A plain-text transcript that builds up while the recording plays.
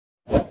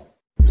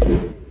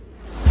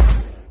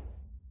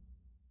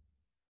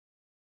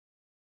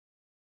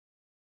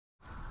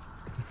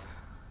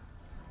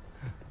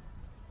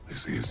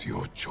This is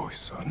your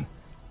choice, son.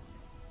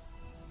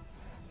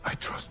 I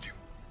trust you.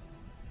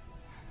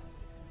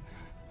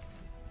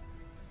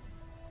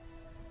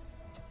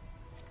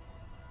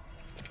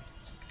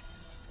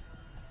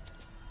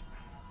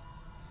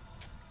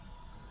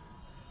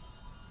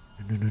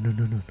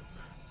 No.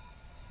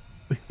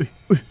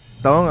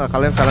 Tahu nggak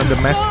kalian film The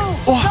Mask?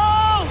 No!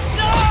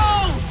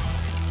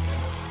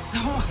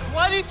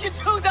 Why did you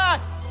do that?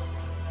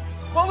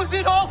 What was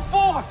it all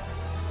for?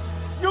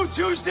 You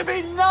choose to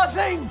be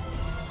nothing.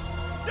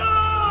 No!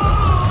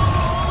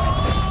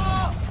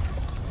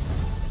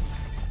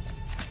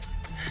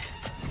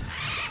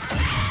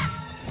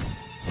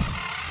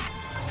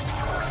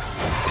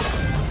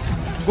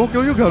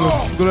 Gokil juga loh,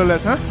 gue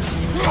liat, hah?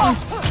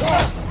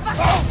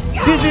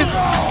 This is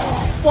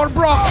for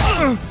Brock.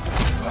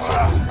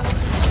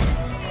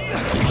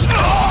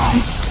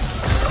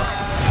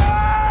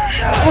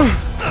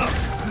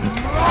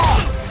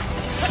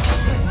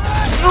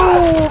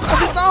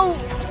 Kasih tahu.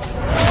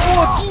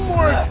 Oh,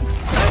 teamwork.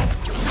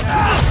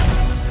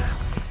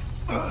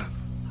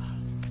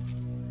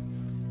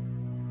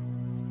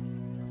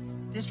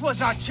 This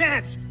was our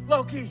chance,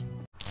 Loki.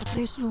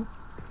 Atreus lu.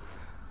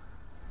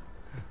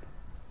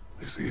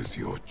 This is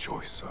your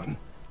choice, son.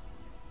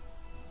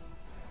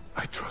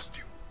 I trust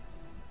you.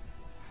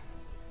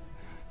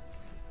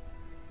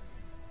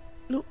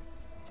 Lu.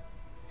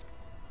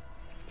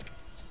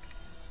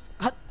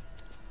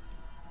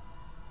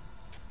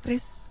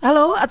 Atreus.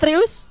 Halo,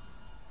 Atreus.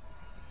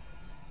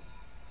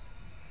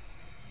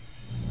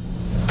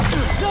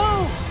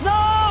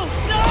 No!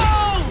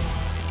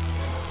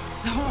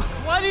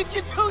 Why did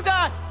you do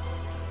that?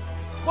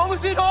 What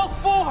was it all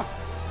for?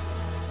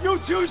 You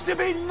choose to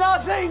be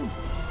nothing.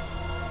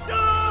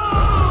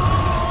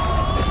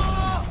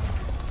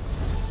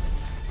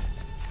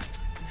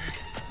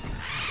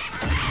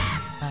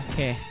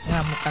 Oke,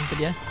 ngamuk kan tuh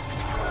dia.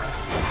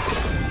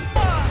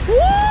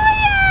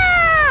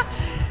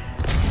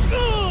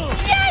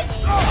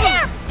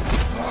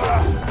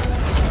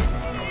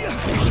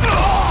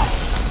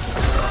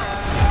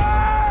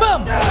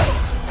 Bam!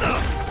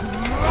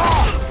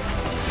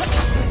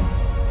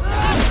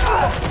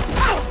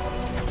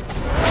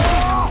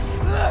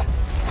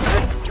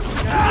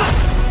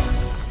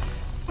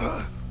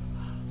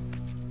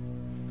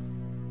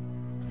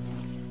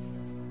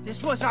 This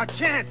was our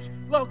chance,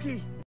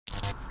 Loki.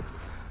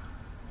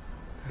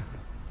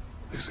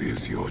 This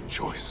is your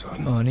choice,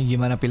 son. Oh, ini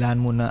gimana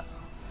pilihanmu, nak?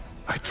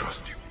 I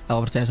trust you.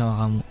 Aku percaya sama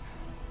kamu.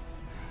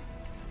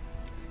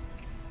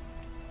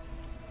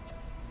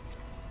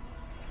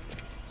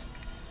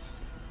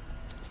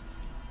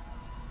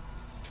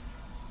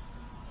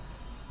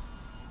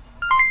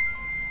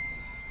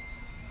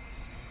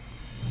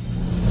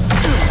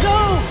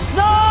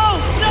 No!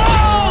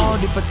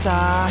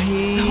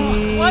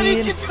 Dipecahin. Why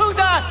did you do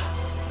that?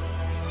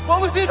 What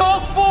was it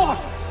all for?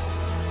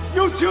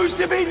 You choose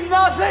to be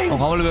nothing. Oh,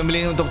 kamu lebih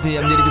memilih untuk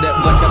tidak menjadi tidak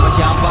bukan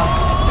siapa-siapa.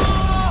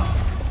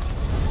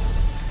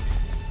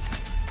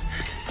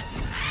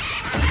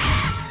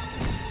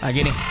 Lagi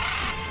nih.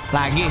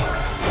 Lagi.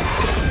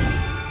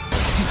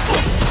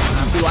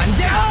 Nanti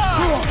wanja.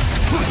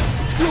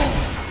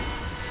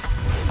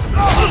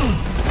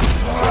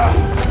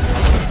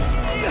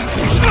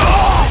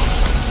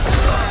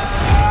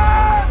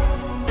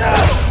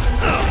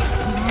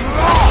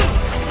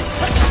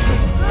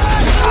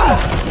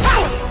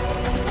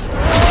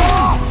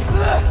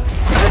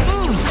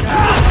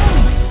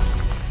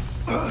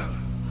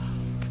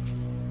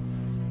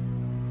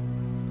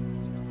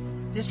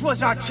 This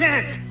was our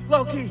chance,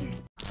 Loki.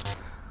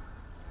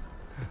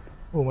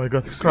 Oh my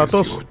god, This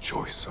Kratos. is your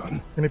choice, son.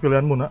 Ini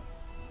pilihanmu, nak.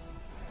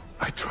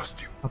 I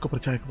trust you. Aku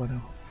percaya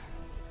kepadamu.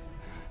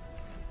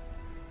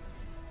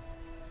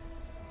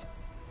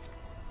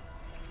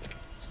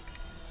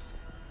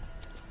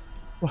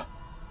 Wah.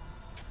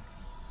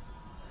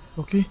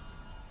 Loki,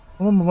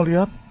 kamu mau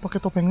melihat pakai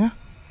topengnya?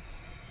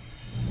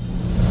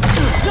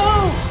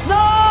 No!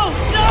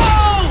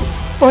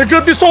 Oh my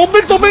god,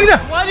 disobek topengnya!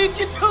 Why did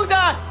you do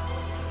that?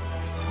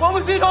 What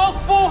was it all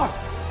for?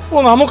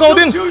 Wah, ngamuk kau,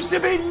 Odin. You choose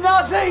to be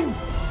nothing.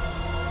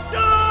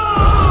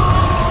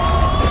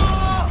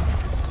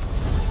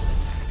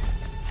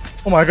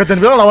 Oh my god, jangan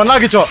bilang lawan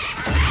lagi, Cok.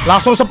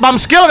 Langsung spam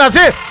skill gak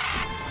sih?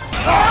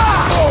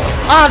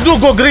 Aduh,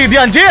 gue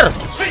greedy anjir.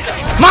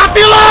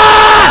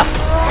 Matilah!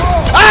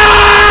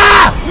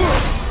 Ah!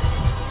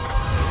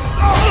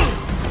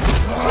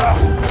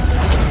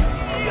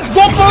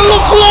 Gue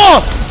peluk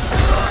lo.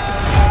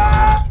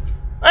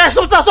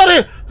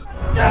 Sorry.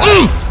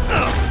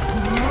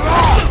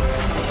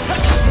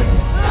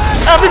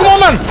 Epic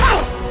moment.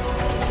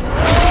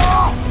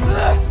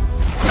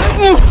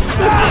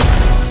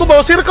 Gue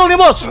bawa circle nih,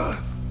 bos.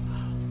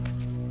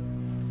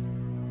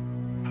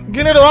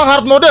 Gini doang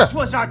hard mode. This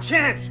was our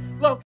chance.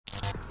 Look.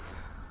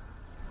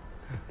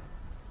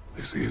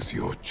 This is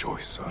your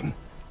choice, son.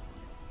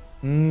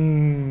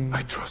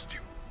 I trust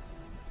you.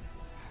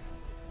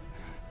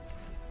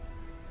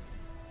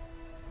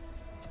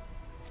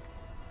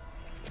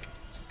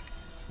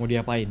 Mau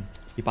diapain?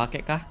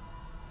 Dipakai kah?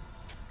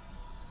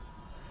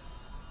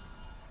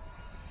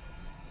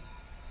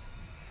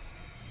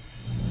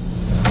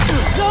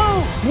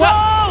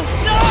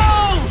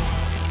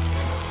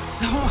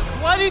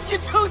 Why did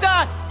you do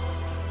that?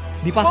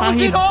 What was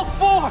Dipatahin. it all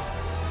for?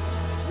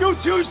 You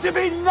choose to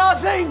be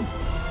nothing.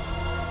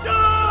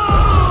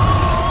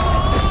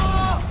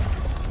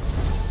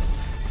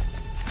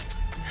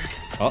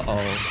 Oh.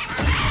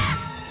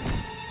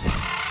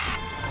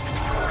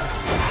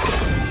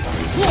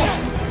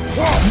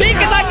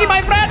 Dikit lagi, my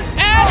friend,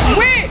 and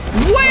we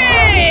win.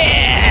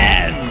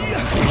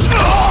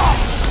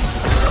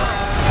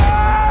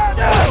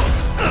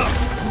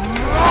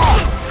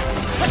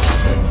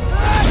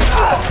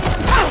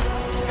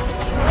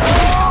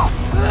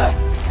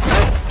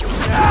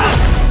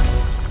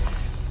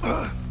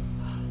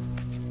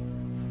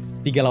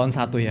 Tiga lawan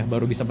 1 ya,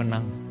 baru bisa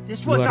menang.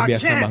 This was Luar our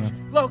biasa chance, banget.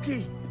 Loki.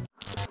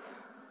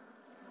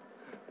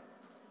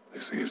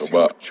 This is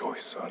Coba. your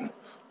choice, son.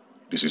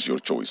 This is your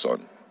choice,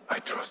 son.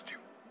 I trust you.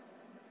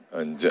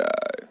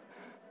 Anjay.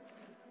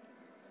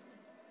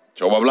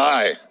 Coba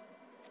Blay.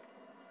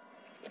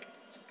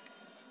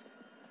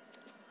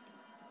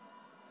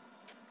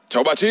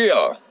 Coba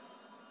Cil.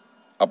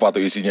 Apa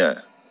tuh isinya?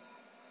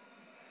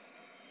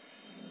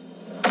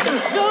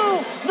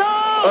 No!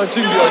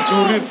 Anjing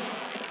dihancurin.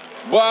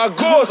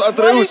 Bagus Why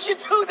Atreus. did you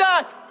do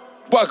that?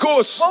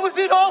 Bagus. What was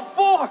it all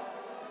for?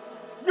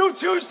 You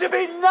choose to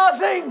be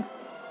nothing.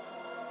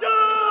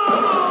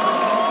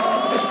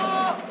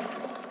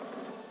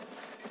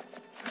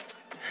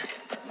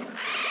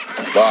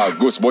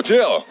 Bagus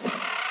bocil.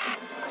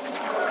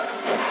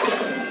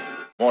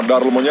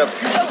 Modar lu monyet.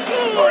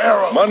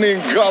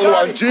 Meninggal lu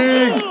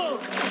anjing.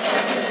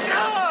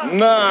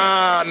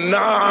 Nah,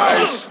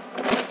 nice.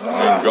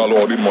 Meninggal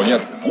lu Odin monyet.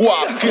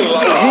 Gua kill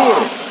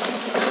laur.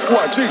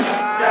 Wah anjing.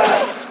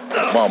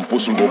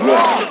 Mampus lu goblok.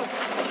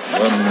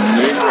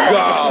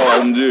 Meninggal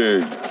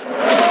anjing.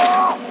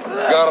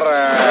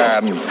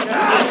 Keren.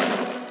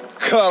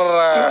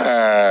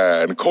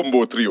 Keren.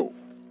 Combo trio.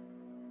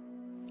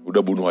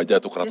 Udah bunuh aja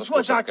tuh Kratos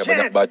gak usah pakai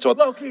banyak bacot.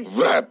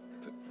 Vret.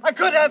 I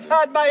could have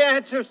had my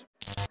answers.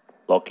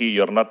 Loki,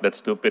 you're not that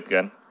stupid,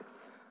 kan?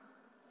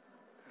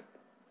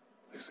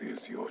 This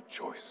is your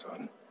choice,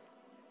 son.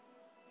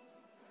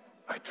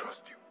 I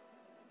trust you.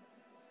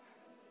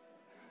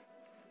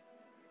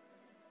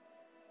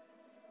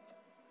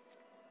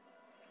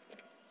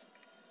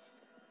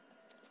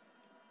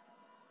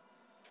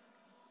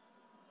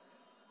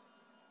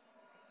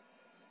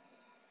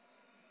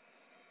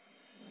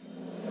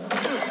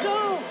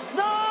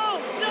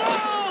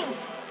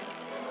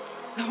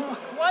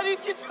 Why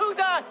did you do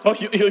that? Oh,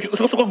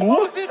 suka-suka What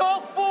gua? was it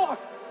all for?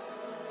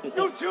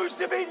 You choose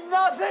to be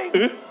nothing.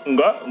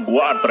 Enggak,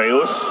 gua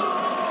Atreus.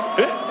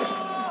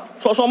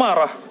 Sok-sok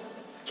marah.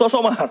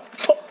 Sok-sok marah.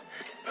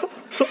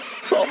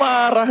 Sok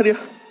marah dia.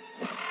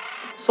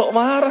 Sok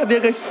marah dia,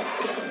 guys.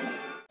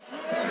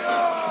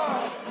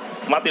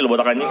 Mati lo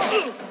botak anjing.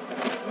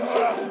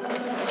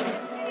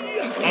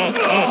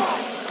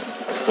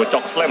 Gua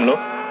chok slam lo.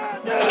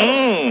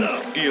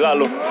 Gila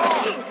lo.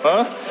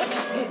 Hah?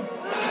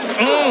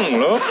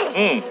 Lo.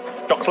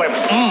 Chok slam.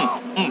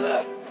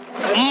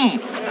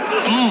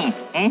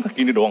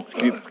 Gini doang,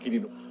 gini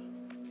doang.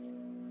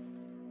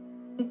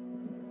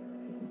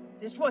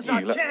 This was our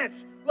Gila.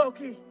 chance,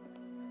 Loki.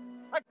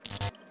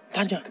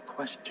 Tanya.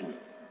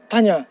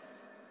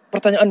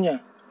 Pertanyaannya.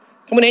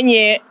 Kamu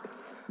nanya.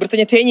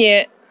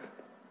 Bertanya-tanya.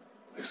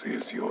 This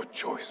is your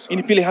choice, son.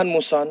 Ini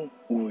pilihanmu, son.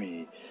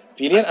 Wih.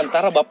 Pilihan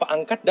antara bapak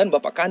angkat dan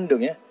bapak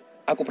kandung ya.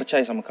 Aku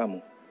percaya sama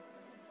kamu.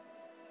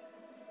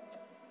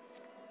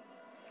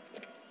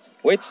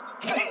 Wait.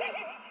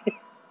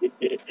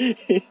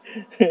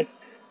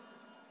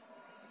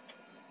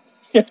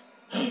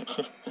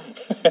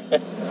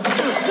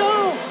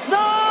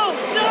 No!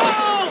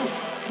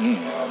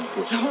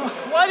 Mampus.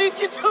 Why did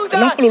you do that?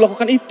 Kenapa lu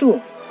lakukan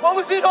itu? What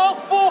was it all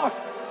for?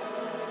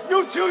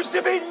 You choose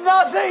to be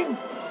nothing.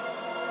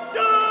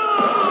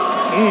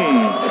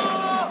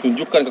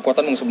 Tunjukkan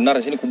kekuatanmu yang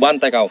sebenarnya. Sini ku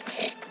bantai kau.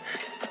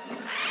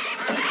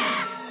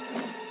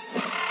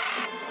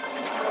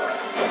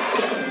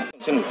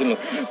 Sini.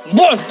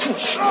 Bantu.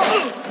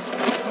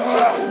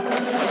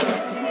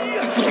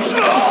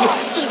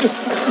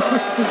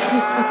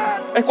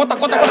 Kotak.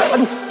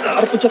 Aduh,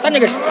 ada pencetannya,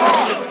 guys.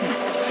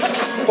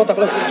 Kotak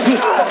lagi.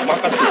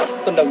 Makan tuh.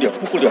 Tendang dia,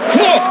 pukul dia.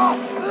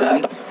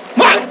 Bentar.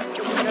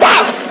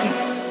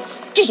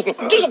 Tusuk lu.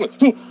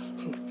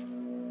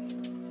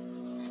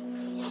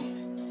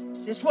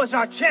 This was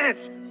our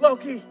chance,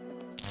 Loki.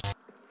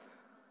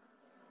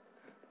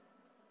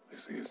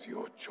 This is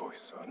your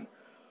choice, son.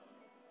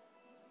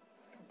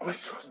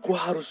 Gua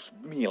harus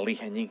milih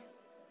anjing.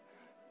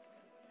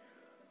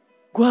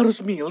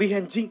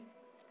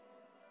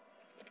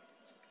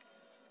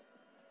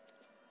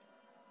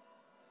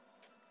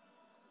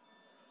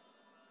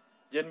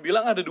 Jangan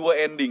bilang ada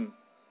 2 ending.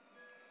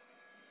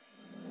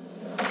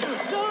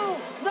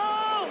 No!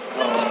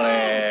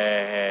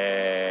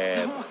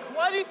 Keren.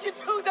 Why did you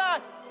do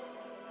that?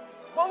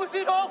 What was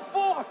it all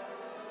for?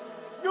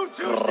 You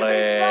choose to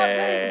be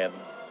nothing.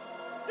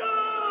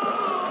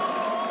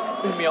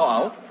 Keren.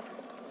 Miawaug.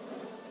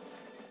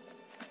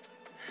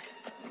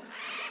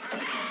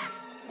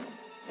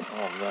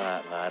 Oh, nggak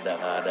ada.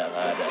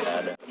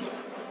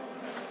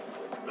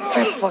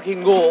 Let's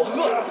fucking go.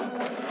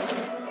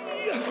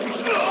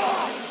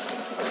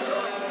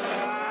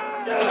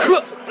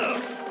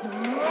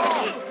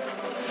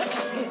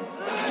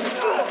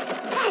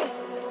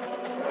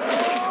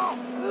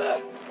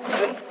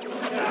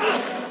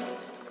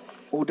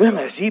 Udah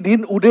nggak sih,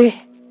 Din? Udah.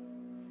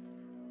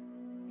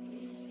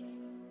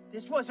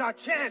 This was our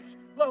chance,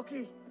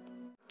 Loki.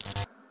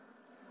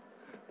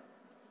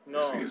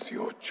 No. This is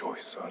your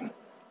choice, son.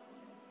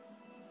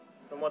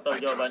 Lu mau tahu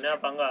jawabannya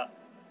apa enggak?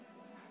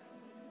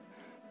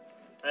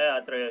 Ayo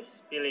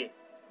Atreus, pilih.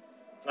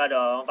 Enggak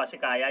dong,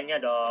 pasti kayaknya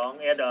dong,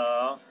 ya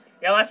dong.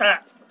 Ya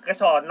masa ke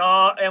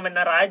sono yang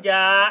bener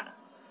aja.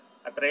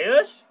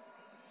 Atreus?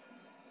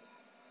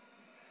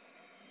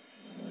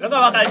 Lu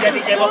gak bakal jadi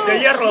Game of the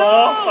Year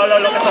loh kalau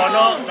lu ke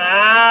sono.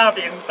 Nah,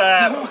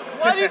 pinter.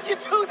 Why did you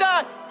do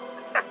that?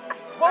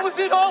 What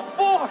was it all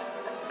for?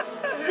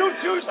 You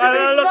choose to be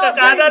Kalau lu ke nothing.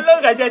 kanan lu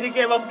gak jadi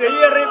Game of the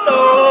Year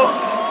itu.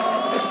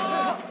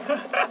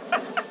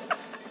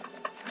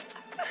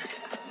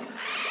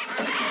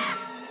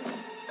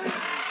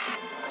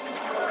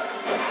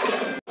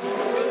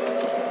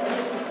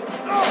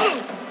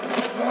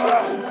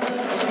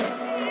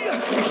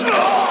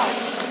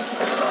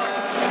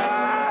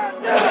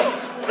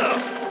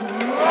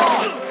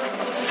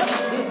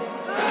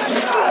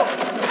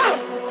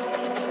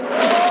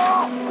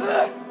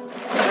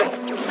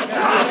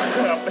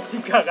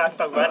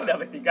 Ganteng banget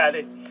dapet 3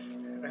 nih.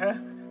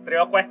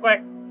 Trio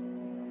kwek-kwek.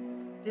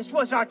 This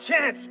was our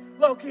chance,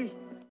 Loki.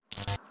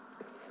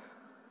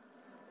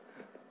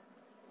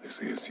 This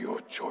is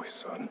your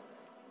choice, son.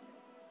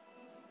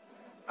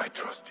 I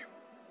trust you.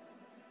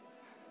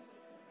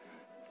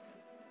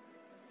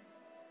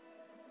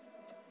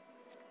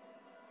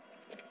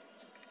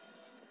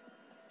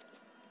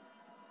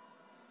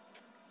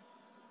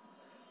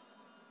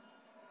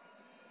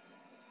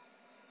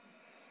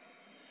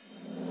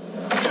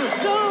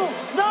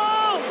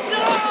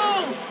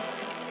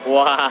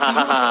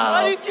 Wow.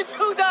 Why did you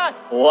do that?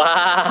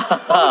 Wow.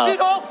 What was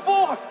it all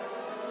for?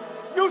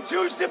 You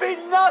choose to be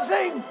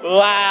nothing.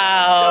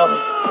 Wow.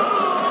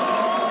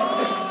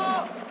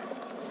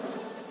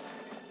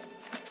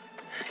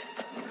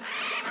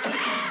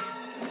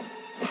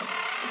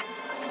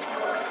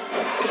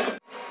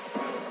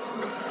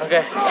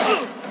 Oke.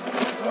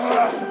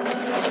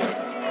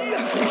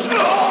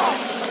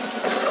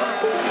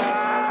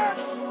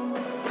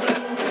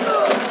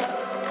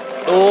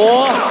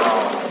 Tuh.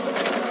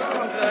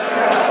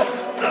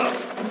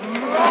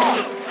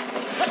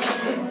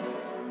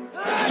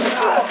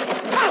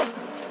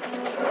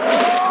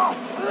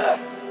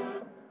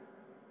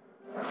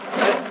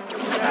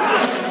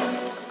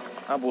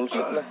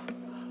 Bullshit lah.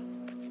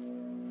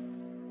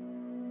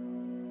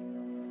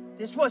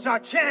 This was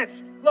our chance,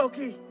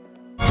 Loki.